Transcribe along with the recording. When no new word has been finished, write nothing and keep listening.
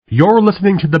You're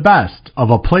listening to the best of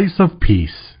A Place of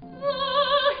Peace.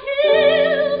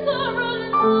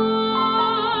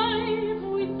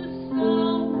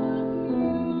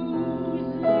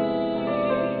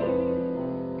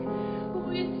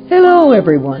 Hello,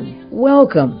 everyone.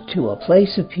 Welcome to A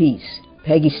Place of Peace.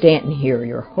 Peggy Stanton here,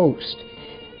 your host.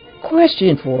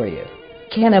 Question for you.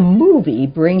 Can a movie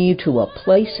bring you to a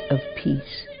place of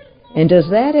peace? And does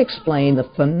that explain the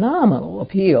phenomenal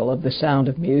appeal of The Sound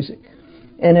of Music?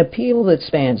 An appeal that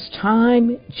spans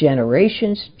time,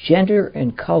 generations, gender,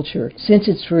 and culture since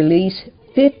its release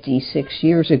 56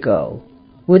 years ago.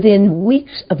 Within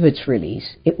weeks of its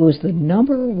release, it was the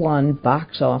 #1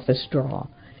 box office draw.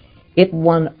 It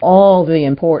won all the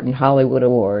important Hollywood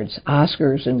awards,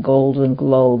 Oscars and Golden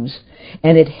Globes,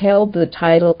 and it held the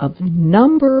title of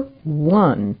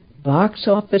 #1 box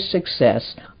office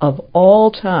success of all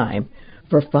time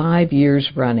for 5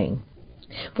 years running.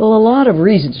 Well, a lot of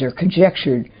reasons are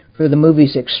conjectured for the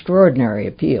movie's extraordinary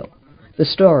appeal. The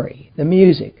story, the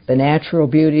music, the natural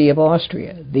beauty of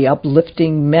Austria, the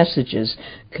uplifting messages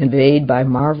conveyed by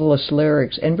marvelous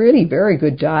lyrics, and really very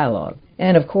good dialogue.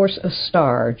 And, of course, a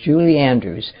star, Julie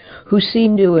Andrews, who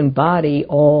seemed to embody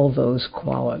all those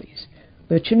qualities.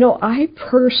 But, I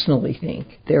personally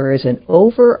think there is an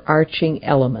overarching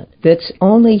element that's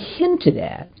only hinted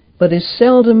at, but is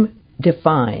seldom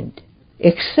defined,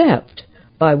 except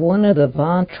by one of the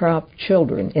Von Trapp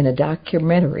children in a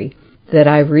documentary that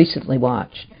I recently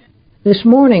watched. This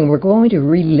morning, we're going to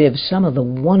relive some of the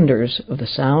wonders of The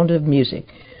Sound of Music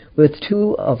with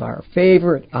two of our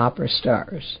favorite opera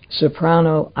stars,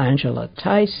 soprano Angela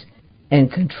Tice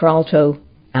and contralto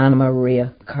Anna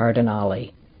Maria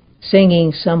Cardinale,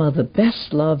 singing some of the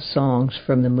best-loved songs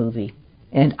from the movie.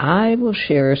 And I will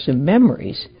share some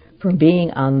memories from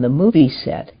being on the movie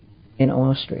set in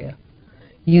Austria.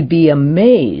 You'd be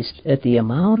amazed at the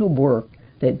amount of work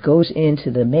that goes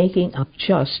into the making of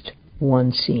just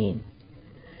one scene.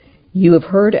 You have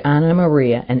heard Anna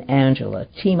Maria and Angela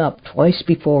team up twice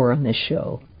before on this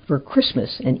show for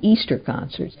Christmas and Easter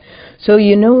concerts, so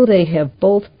you know they have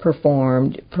both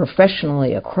performed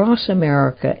professionally across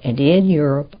America and in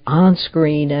Europe, on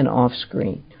screen and off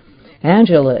screen.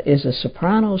 Angela is a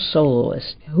soprano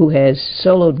soloist who has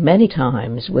soloed many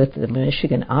times with the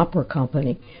Michigan Opera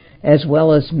Company, as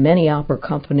well as many opera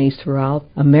companies throughout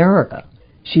America.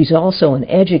 She's also an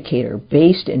educator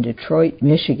based in Detroit,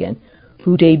 Michigan,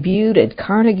 who debuted at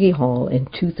Carnegie Hall in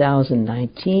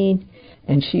 2019,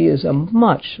 and she is a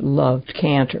much-loved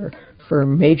cantor for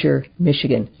major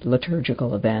Michigan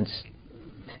liturgical events.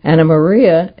 Anna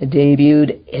Maria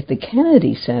debuted at the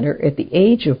Kennedy Center at the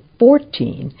age of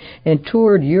 14 and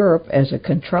toured Europe as a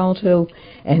contralto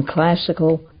and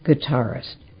classical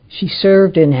guitarist. She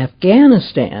served in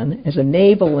Afghanistan as a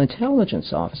naval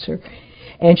intelligence officer,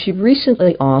 and she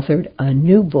recently authored a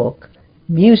new book,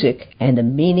 Music and the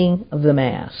Meaning of the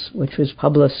Mass, which was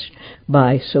published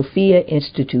by Sophia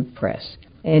Institute Press.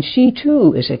 And she,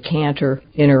 too, is a cantor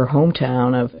in her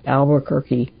hometown of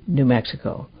Albuquerque, New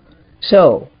Mexico.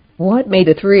 So, what made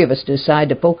the three of us decide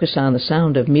to focus on The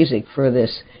Sound of Music for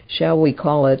this, shall we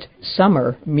call it,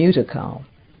 summer musicale?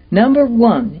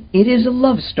 #1, it is a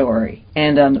love story,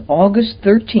 and on August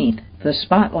 13th, the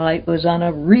spotlight was on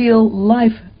a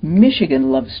real-life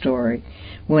Michigan love story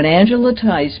when Angela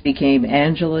Tice became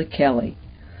Angela Kelly.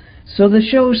 So the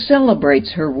show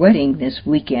celebrates her wedding this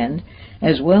weekend,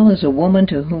 as well as a woman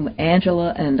to whom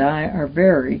Angela and I are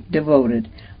very devoted,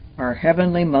 our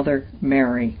Heavenly Mother,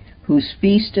 Mary, whose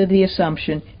Feast of the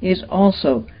Assumption is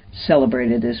also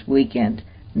celebrated this weekend.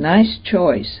 Nice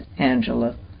choice,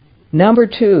 Angela.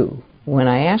 #2, when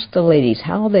I asked the ladies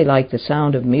how they liked The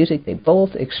Sound of Music, they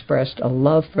both expressed a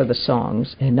love for the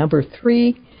songs. And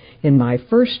 #3, in my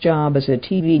first job as a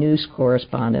TV news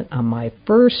correspondent on my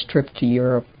first trip to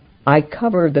Europe, I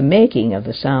covered the making of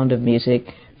The Sound of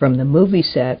Music from the movie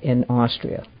set in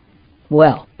Austria.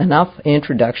 Well, enough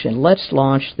introduction. Let's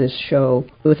launch this show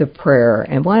with a prayer.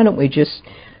 And why don't we just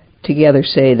together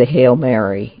say the Hail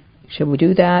Mary? Shall we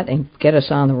do that and get us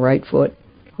on the right foot?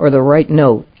 Or the right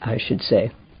note, I should say.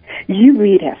 You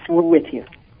read us. We're with you.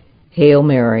 Hail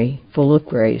Mary, full of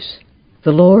grace,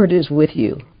 the Lord is with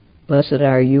you. Blessed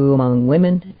are you among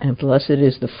women, and blessed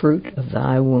is the fruit of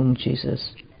thy womb,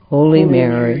 Jesus. Holy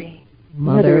Mary,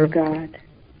 Mother of God,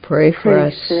 pray for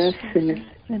us sinners,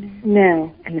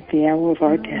 now and at the hour of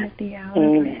our death.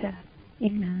 Amen.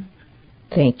 Amen.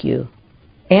 Thank you.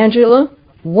 Angela,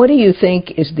 what do you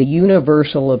think is the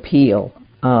universal appeal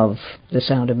of The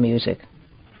Sound of Music?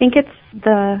 I think it's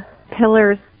the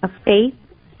pillars of faith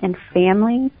and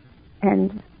family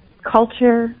and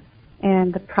culture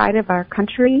and the pride of our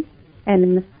country, and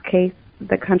in this case,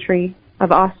 the country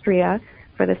of Austria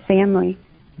for this family.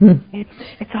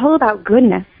 It's all about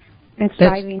goodness and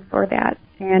striving for that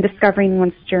and discovering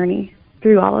one's journey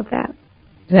through all of that.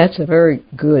 That's a very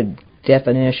good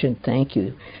definition. Thank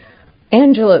you.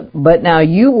 Angela, but now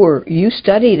you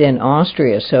studied in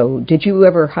Austria, so did you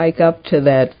ever hike up to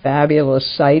that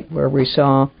fabulous site where we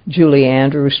saw Julie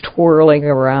Andrews twirling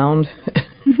around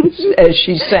as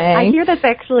she sang? I hear that's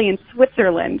actually in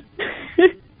Switzerland.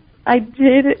 I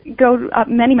did go up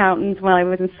many mountains while I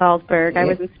was in Salzburg. I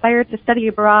was inspired to study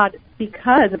abroad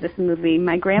because of this movie.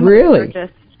 My grandmother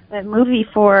purchased a movie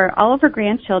for all of her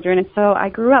grandchildren, and so I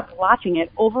grew up watching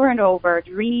it over and over,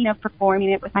 dreaming of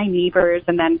performing it with my neighbors,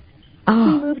 and then we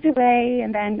moved away,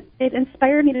 and then it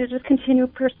inspired me to just continue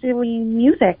pursuing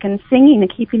music and singing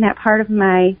and keeping that part of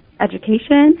my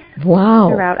education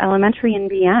throughout elementary and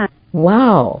beyond.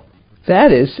 Wow.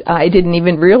 I didn't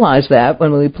even realize that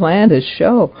when we planned this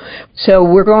show. So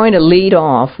we're going to lead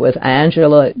off with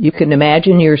Angela. You can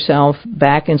imagine yourself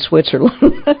back in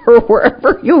Switzerland or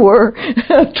wherever you were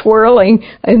twirling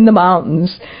in the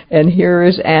mountains. And here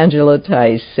is Angela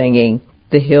Tice singing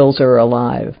The Hills Are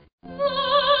Alive.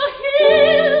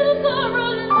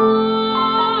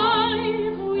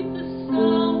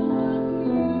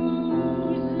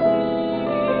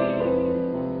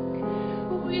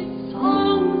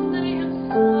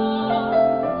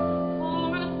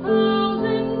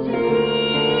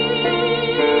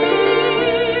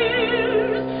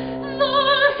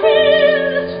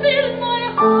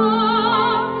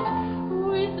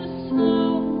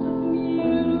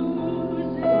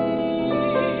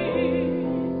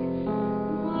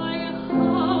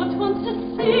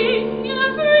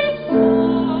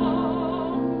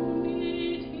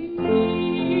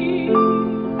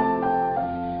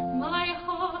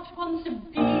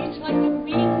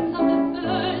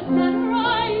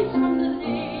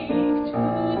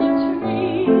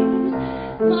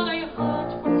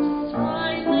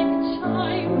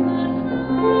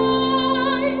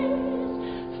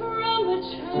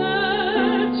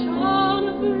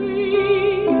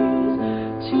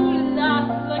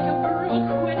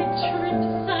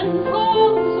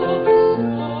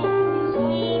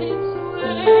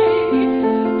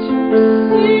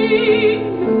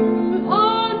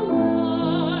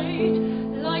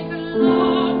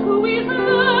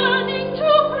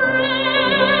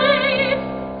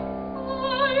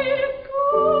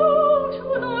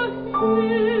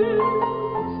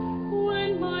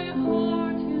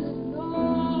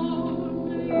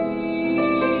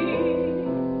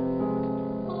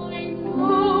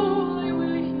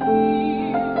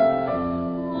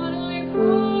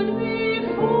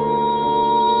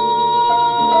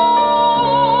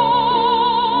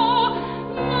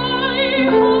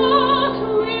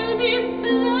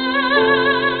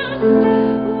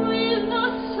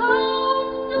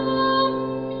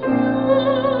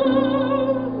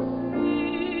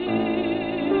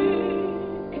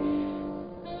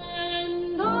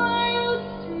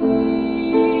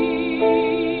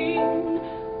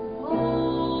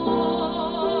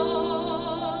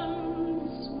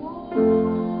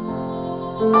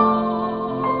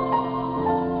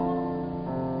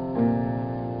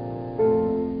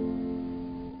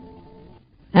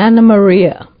 Anna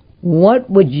Maria, what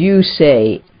would you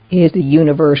say is the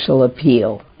universal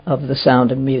appeal of The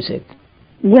Sound of Music?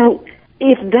 Well,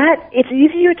 it's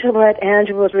easier to let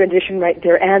Angela's rendition right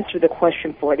there answer the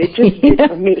question for it. It just did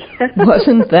for me.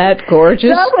 Wasn't that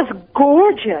gorgeous? That was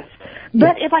gorgeous.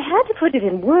 But if I had to put it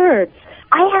in words,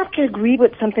 I have to agree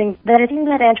with something that I think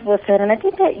that Angela said, and I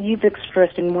think that you've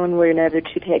expressed in one way or another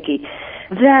too, Peggy,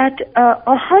 that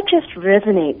our heart just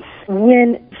resonates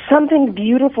when something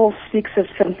beautiful speaks of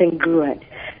something good,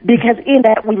 because in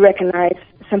that we recognize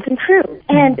something true.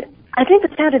 And I think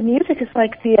The Sound of Music is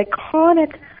like the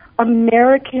iconic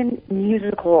American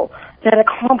musical that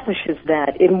accomplishes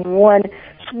that in one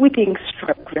sweeping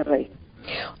stroke, really.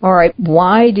 All right.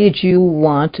 Why did you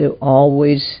want to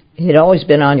it had always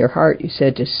been on your heart, you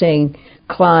said, to sing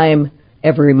Climb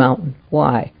Every Mountain?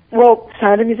 Why? Well,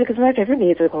 Sound of Music is my favorite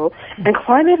musical, and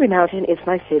Climb Every Mountain is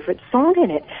my favorite song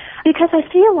in it. Because I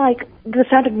feel like The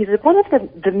Sound of Music, one of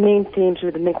the main themes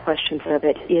or the main questions of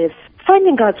it is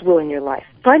finding God's will in your life.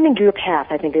 Finding your path,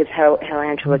 I think, is how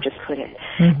Angela just put it.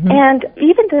 Mm-hmm. And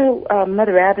even though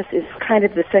Mother Abbess is kind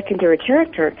of the secondary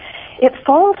character, it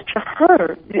falls to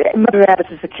her, Mother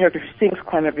Abbess is the character who sings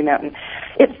Climb Every Mountain,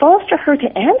 it falls to her to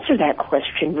answer that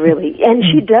question, really, and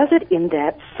she does it in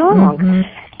that song. Mm-hmm.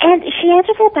 And she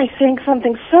answers it by saying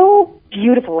something so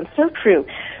beautiful and so true,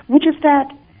 which is that,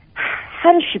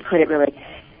 how does she put it, really?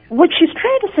 What she's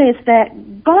trying to say is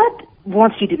that God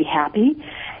wants you to be happy,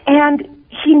 and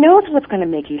he knows what's going to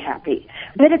make you happy.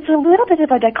 But it's a little bit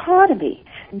of a dichotomy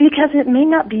because it may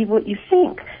not be what you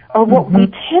think or what we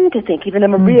tend to think, even though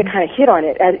Maria kind of hit on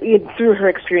it through her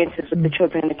experiences with the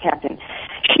children and the captain.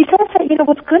 She says that,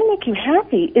 what's going to make you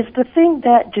happy is the thing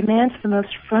that demands the most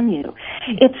from you.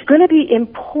 It's going to be in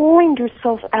pouring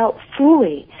yourself out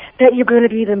fully that you're going to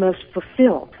be the most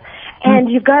fulfilled.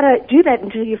 And you've got to do that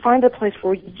until you find a place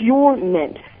where you're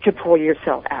meant to pour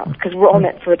yourself out, because we're all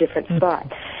meant for a different spot.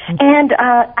 And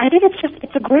I think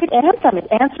it's a great anthem. It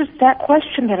answers that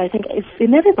question that I think is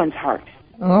in everyone's heart.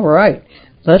 All right.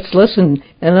 Let's listen,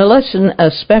 and listen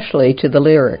especially to the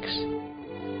lyrics.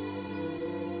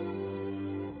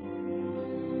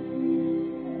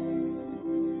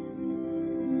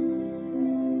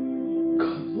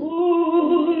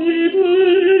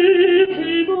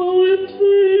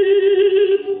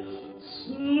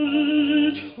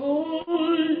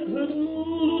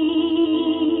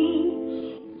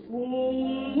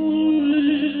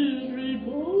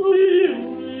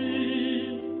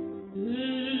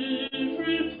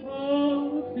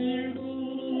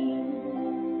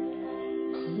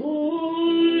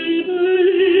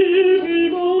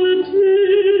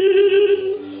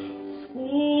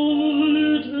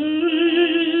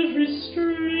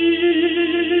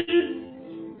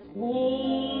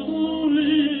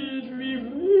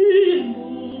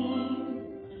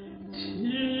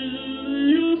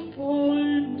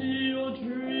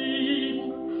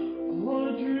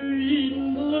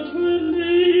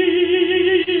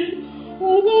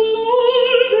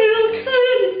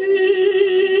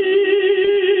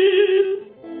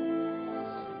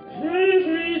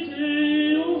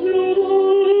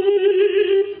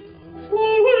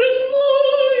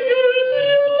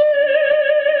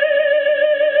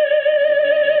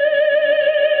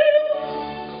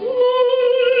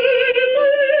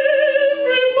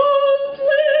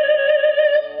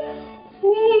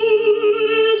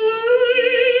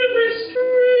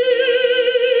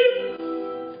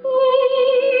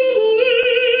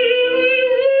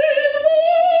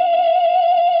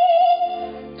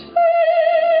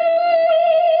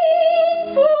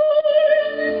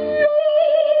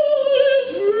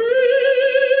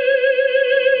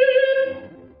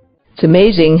 It's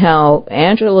amazing how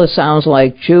Angela sounds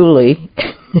like Julie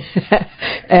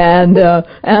and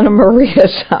Anna Maria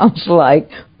sounds like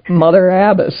Mother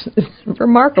Abbess. It's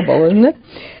remarkable, isn't it?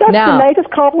 That's the nicest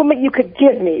compliment you could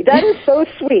give me. That is so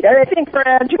sweet. And I think for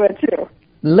Angela, too.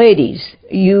 Ladies,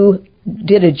 you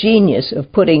did a genius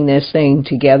of putting this thing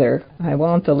together. I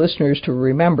want the listeners to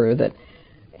remember that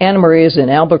Anna Maria is in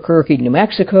Albuquerque, New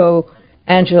Mexico.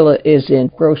 Angela is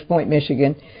in Grosse Pointe,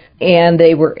 Michigan. And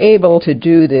they were able to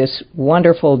do this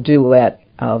wonderful duet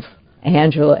of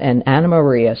Angela and Anna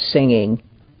Maria singing,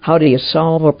 How Do You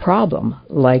Solve a Problem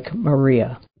Like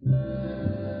Maria?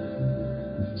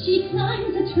 She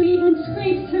climbs a tree and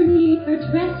scrapes her knee, her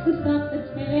dress has got the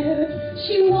tear.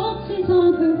 She waltzes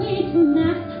on her way to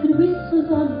mass and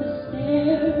whistles on the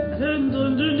stair. And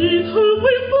underneath her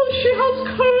wimple she has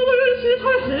curlers in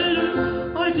her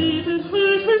hair. I've even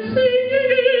heard her singing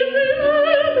in the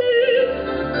abbey.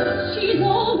 She's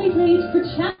always late for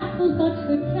chapel, but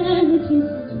her penitence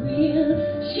is real.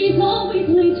 She's always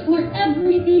late for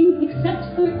everything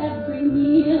except for every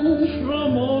meal.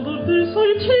 From all of this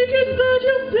I take it that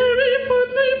you're very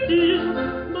firmly pleased.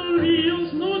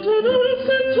 Maria's not an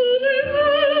asset to the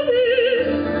abbey.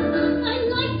 I'd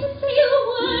like to say a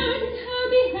word in her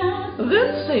behalf. Then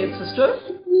say it, sister.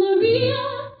 Maria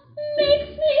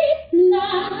makes me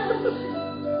laugh.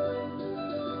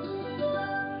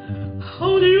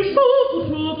 How do you solve a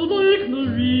problem like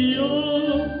Maria?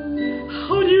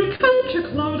 How do you catch a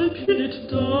cloud and pin it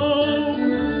down?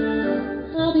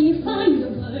 How do you find a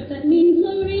word that means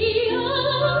Maria?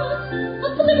 A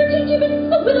liberty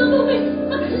given, a will of a wisp,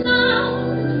 a clown.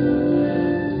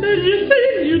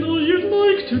 Anything you'd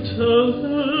like to tell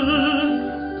her.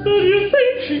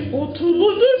 Anything she ought to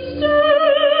understand.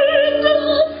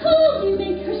 Oh, how do you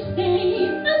make her stay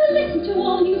and listen to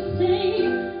all you say?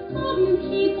 How do you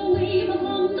keep away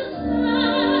from the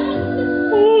sand?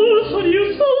 Oh, how do you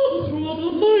solve a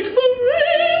problem like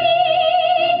Maria?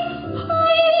 How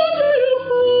do you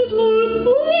hold her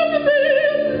moving in your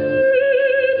hand?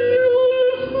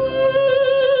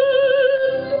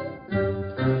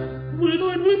 When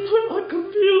I'm with her, I'm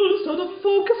confused, out of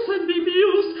focus and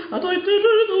bemused, and I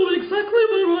never know exactly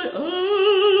where I am.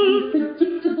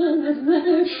 Unpredictable as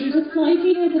weather, she's as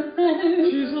flighty as a feather.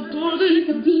 She's a darling, she's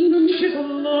a demon, she's a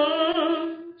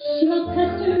lamb. She'll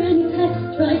pester and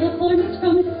pest, drive a hornet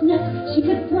from its nest. She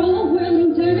could throw a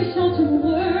whirling dervish out of the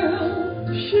world.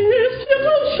 She is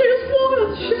futile, she is wild,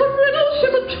 she's a riddle,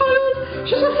 she's a child,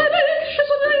 she's a headache,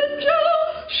 she's an angel.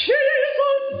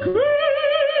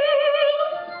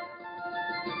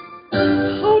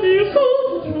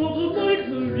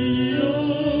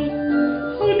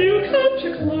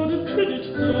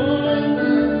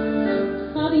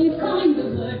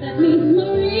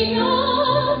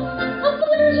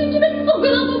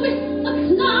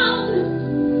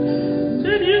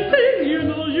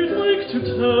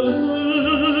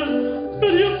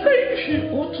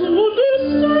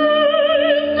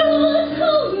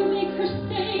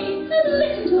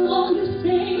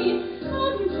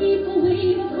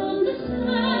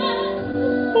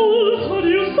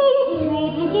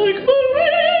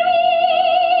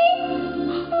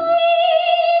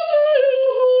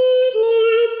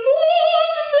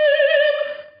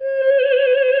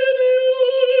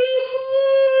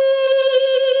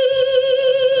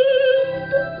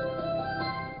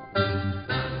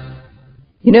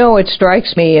 You know, it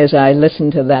strikes me as I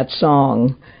listen to that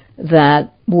song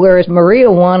that whereas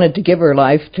Maria wanted to give her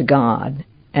life to God,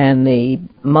 and the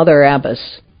Mother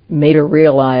Abbess made her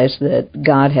realize that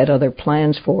God had other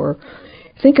plans for her,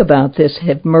 think about this.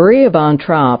 If Maria von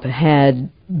Trapp had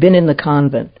been in the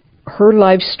convent, her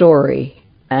life story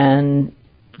and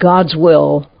God's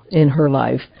will in her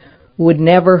life would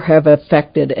never have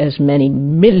affected as many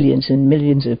millions and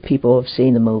millions of people who have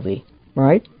seen the movie,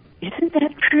 right? Isn't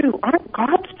that true? Aren't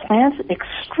God's plans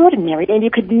extraordinary? And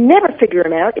you could never figure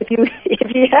them out if you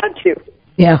had to.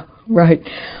 Yeah, right.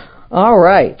 All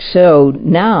right, so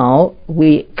now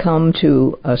we come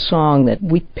to a song that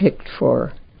we picked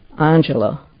for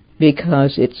Angela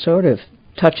because it sort of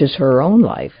touches her own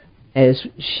life as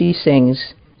she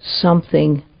sings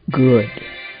Something Good.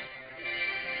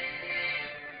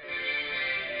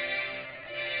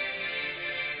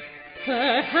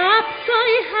 Perhaps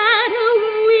I had a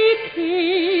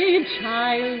wicked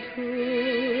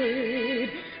childhood.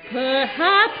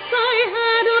 Perhaps I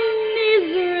had a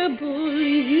miserable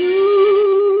youth.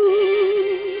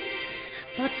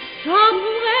 But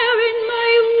somewhere in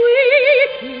my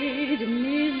wicked,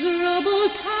 miserable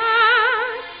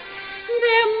past,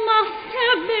 there must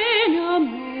have been a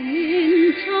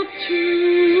moment of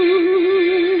truth.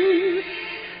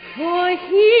 For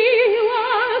he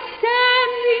was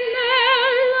standing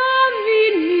there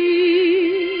loving me,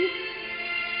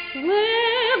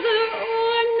 whether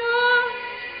or not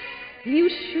you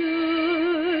should.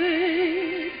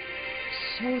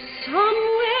 So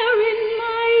somewhere in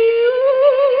my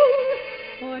youth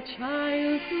or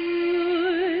childhood,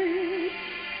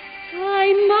 I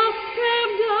must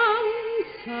have done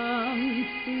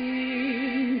something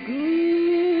good.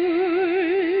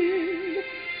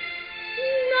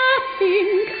 Nothing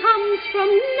comes from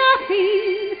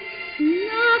nothing,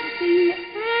 nothing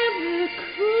ever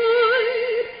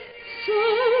could. So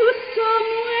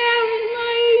somewhere in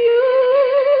my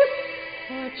youth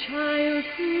or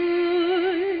childhood,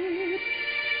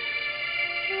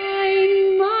 I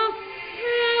must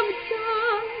have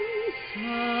done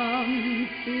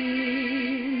something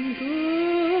good.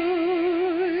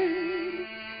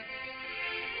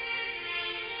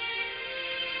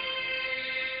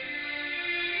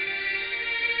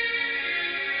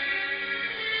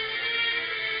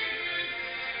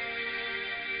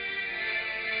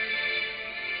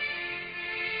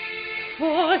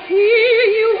 For here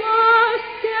you are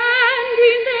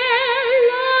standing there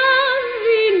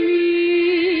loving me,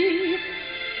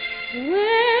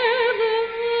 whether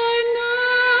or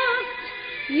not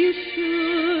you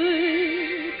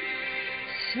should.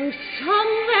 So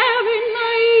somewhere in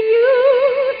my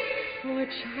youth or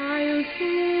childhood,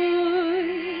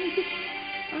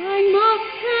 I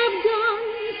must have done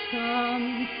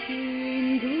something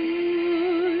good.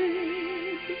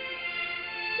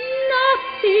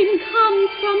 Nothing comes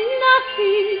from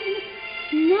nothing,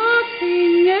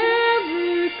 nothing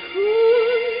ever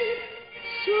could.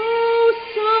 So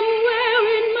somewhere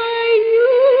in my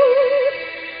youth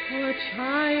or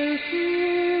childhood,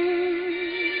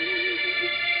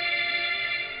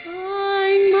 I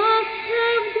must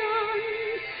have done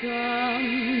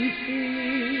something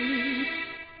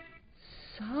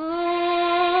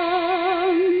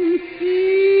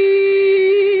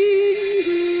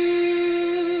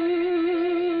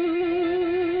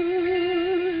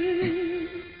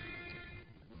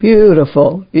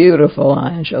Beautiful, beautiful,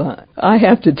 Angela. I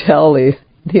have to tell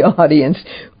the audience,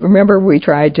 remember we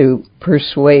tried to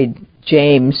persuade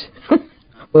James.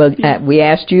 Well, we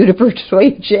asked you to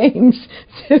persuade James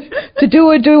to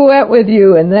do a duet with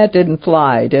you, and that didn't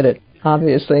fly, did it?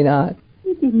 Obviously not.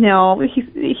 No,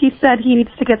 he said he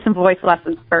needs to get some voice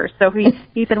lessons first. So he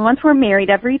said once we're married,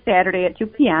 every Saturday at 2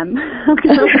 p.m.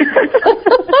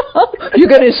 You're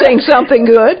going to sing something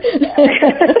good? Yes.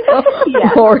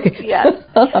 Yes.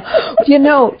 You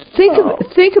know,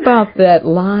 think about that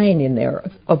line in there,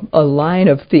 a line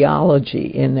of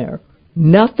theology in there.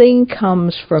 Nothing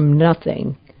comes from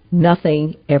nothing.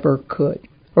 Nothing ever could.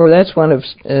 Or that's one of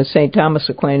St. Thomas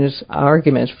Aquinas'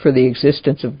 arguments for the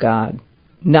existence of God.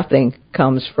 Nothing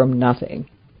comes from nothing.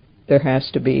 There has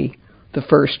to be the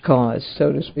first cause,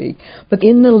 so to speak. But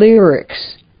in the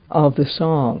lyrics of the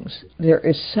songs, there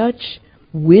is such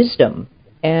wisdom,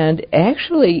 and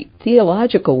actually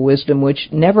theological wisdom, which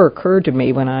never occurred to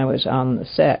me when I was on the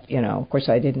set. You know, of course,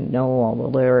 I didn't know all the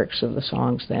lyrics of the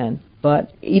songs then.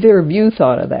 But either of you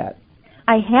thought of that?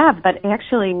 I have, but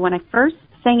actually when I first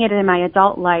sang it in my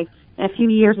adult life a few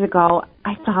years ago,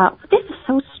 I thought, this is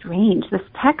so strange. This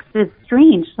text is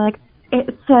strange. Like,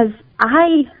 it says,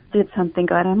 I did something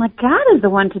good. I'm like, God is the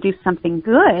one to do something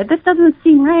good. This doesn't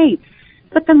seem right.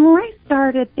 But the more I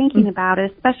started thinking about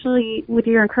it, especially with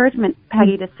your encouragement,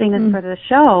 Peggy, to sing this for the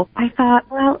show, I thought,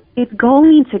 well, it's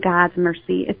going to God's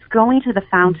mercy. It's going to the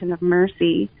fountain of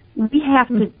mercy. We have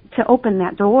to open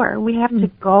that door. We have to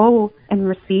go and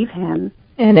receive him.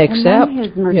 And accept. And then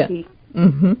his mercy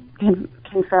can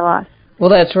fill us. Well,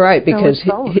 that's right, because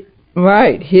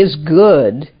his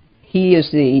good, he is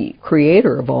the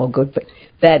creator of all good, but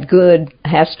that good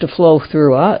has to flow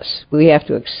through us. We have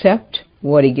to accept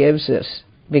what he gives us,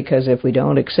 because if we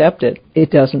don't accept it,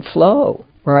 it doesn't flow,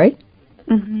 right?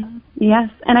 Mm-hmm. Yes,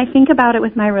 and I think about it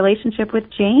with my relationship with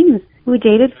James. We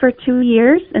dated for 2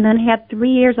 years and then had 3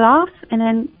 years off and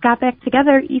then got back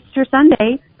together Easter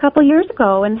Sunday a couple years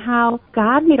ago, and how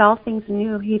God made all things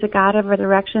new. He's a God of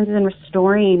resurrections and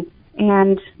restoring,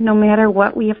 and no matter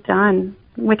what we have done,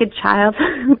 wicked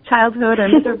childhood or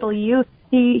miserable youth,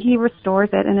 he restores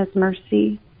it in his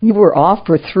mercy. You were off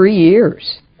for 3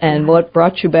 years. And what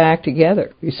brought you back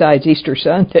together, besides Easter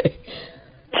Sunday?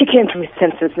 He came to his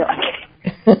senses. No, I'm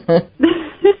kidding.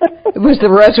 It was the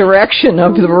resurrection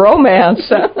of the romance.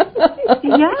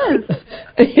 Yes.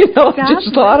 You know, I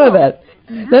just thought of that.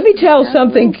 Let me tell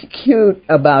something cute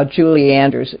about Julie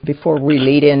Andrews before we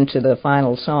lead into the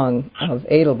final song of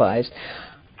Edelweiss.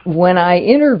 When I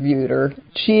interviewed her,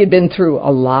 she had been through a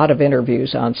lot of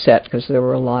interviews on set because there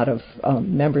were a lot of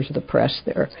members of the press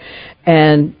there.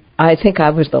 And I think I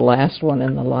was the last one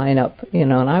in the lineup, you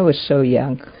know, and I was so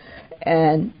young.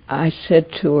 And I said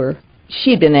to her,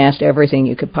 she'd been asked everything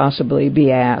you could possibly be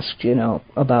asked, you know,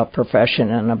 about profession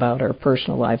and about her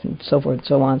personal life and so forth and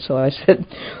so on. So I said,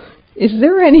 is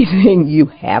there anything you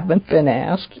haven't been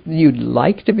asked you'd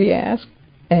like to be asked?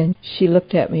 And she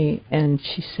looked at me and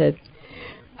she said,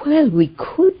 well, we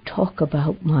could talk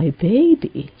about my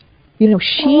baby. You know,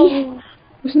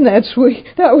 Wasn't that sweet?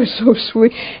 That was so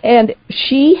sweet. And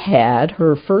she had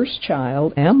her first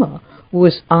child, Emma,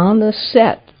 was on the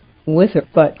set with her,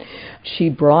 but she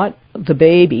brought the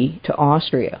baby to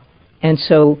Austria. And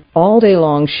so all day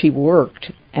long she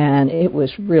worked, and it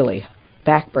was really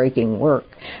backbreaking work.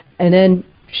 And then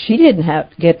she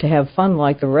didn't get to have fun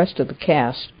like the rest of the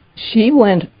cast. She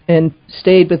went and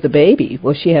stayed with the baby.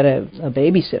 Well, she had a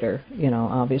babysitter, you know,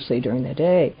 obviously during the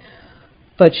day.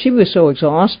 But she was so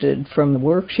exhausted from the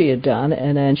work she had done,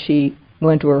 and then she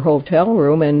went to her hotel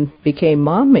room and became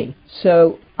mommy.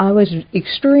 So I was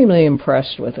extremely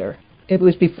impressed with her. It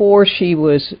was before she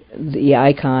was the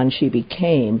icon she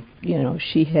became. You know,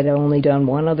 she had only done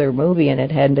one other movie, and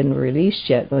it hadn't been released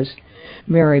yet. It was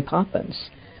Mary Poppins.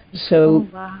 So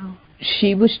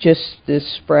she was just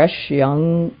this fresh,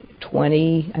 young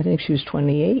 20, I think she was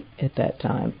 28 at that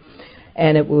time.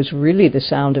 And it was really The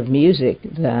Sound of Music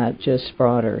that just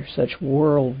brought her such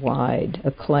worldwide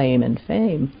acclaim and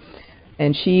fame.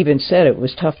 And she even said it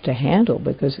was tough to handle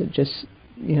because it just,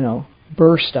 you know,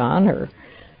 burst on her.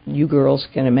 You girls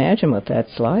can imagine what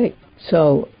that's like.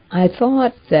 So I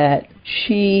thought that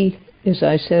she, as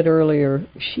I said earlier,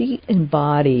 she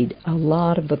embodied a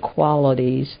lot of the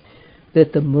qualities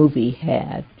that the movie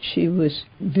had. She was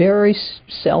very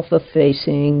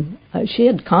self-effacing. She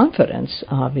had confidence,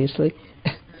 obviously.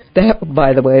 That,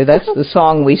 by the way, that's the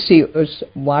song we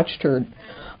watched her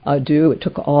do. It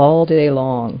took all day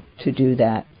long to do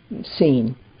that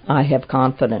scene. I Have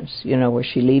Confidence, you know, where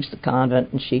she leaves the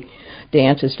convent and she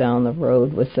dances down the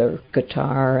road with her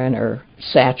guitar and her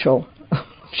satchel.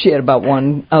 She had about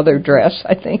one other dress,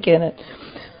 I think, in it.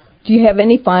 Do you have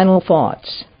any final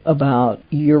thoughts about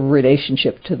your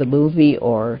relationship to the movie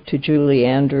or to Julie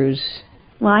Andrews?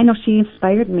 Well, I know she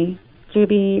inspired me to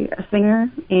be a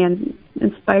singer and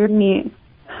inspired me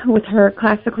with her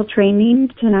classical training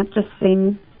to not just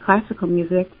sing classical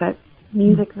music, but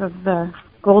music of the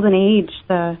golden age,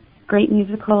 the great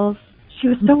musicals. She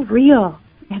was so real,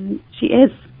 and she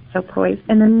is so poised.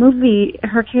 And the movie,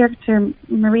 her character,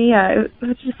 Maria, it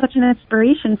was just such an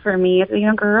inspiration for me as a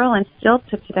young girl and still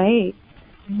to today.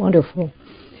 Wonderful.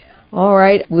 All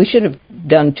right, we should have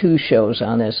done 2 shows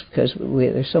on this because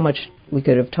there's so much we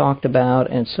could have talked about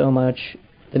and so much,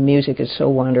 the music is so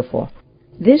wonderful.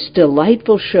 This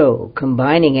delightful show,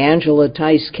 combining Angela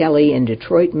Tice Kelly in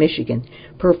Detroit, Michigan,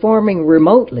 performing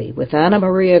remotely with Anna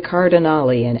Maria Cardinale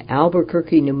in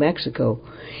Albuquerque, New Mexico,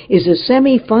 is a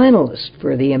semi-finalist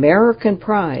for the American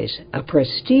Prize, a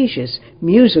prestigious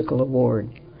musical award.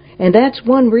 And that's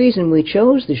one reason we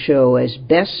chose the show as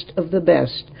best of the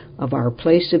best of our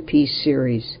Place of Peace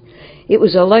series. It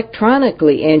was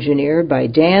electronically engineered by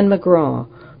Dan McGraw,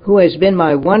 who has been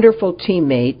my wonderful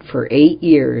teammate for 8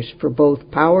 years for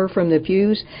both Power from the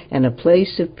Pews and A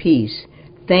Place of Peace.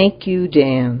 Thank you,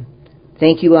 Dan.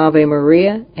 Thank you, Ave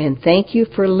Maria, and thank you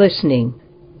for listening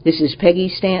This is Peggy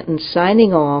Stanton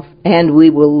signing off, and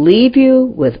we will leave you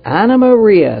with Anna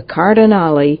Maria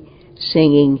Cardinale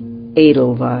singing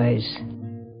Edelweiss.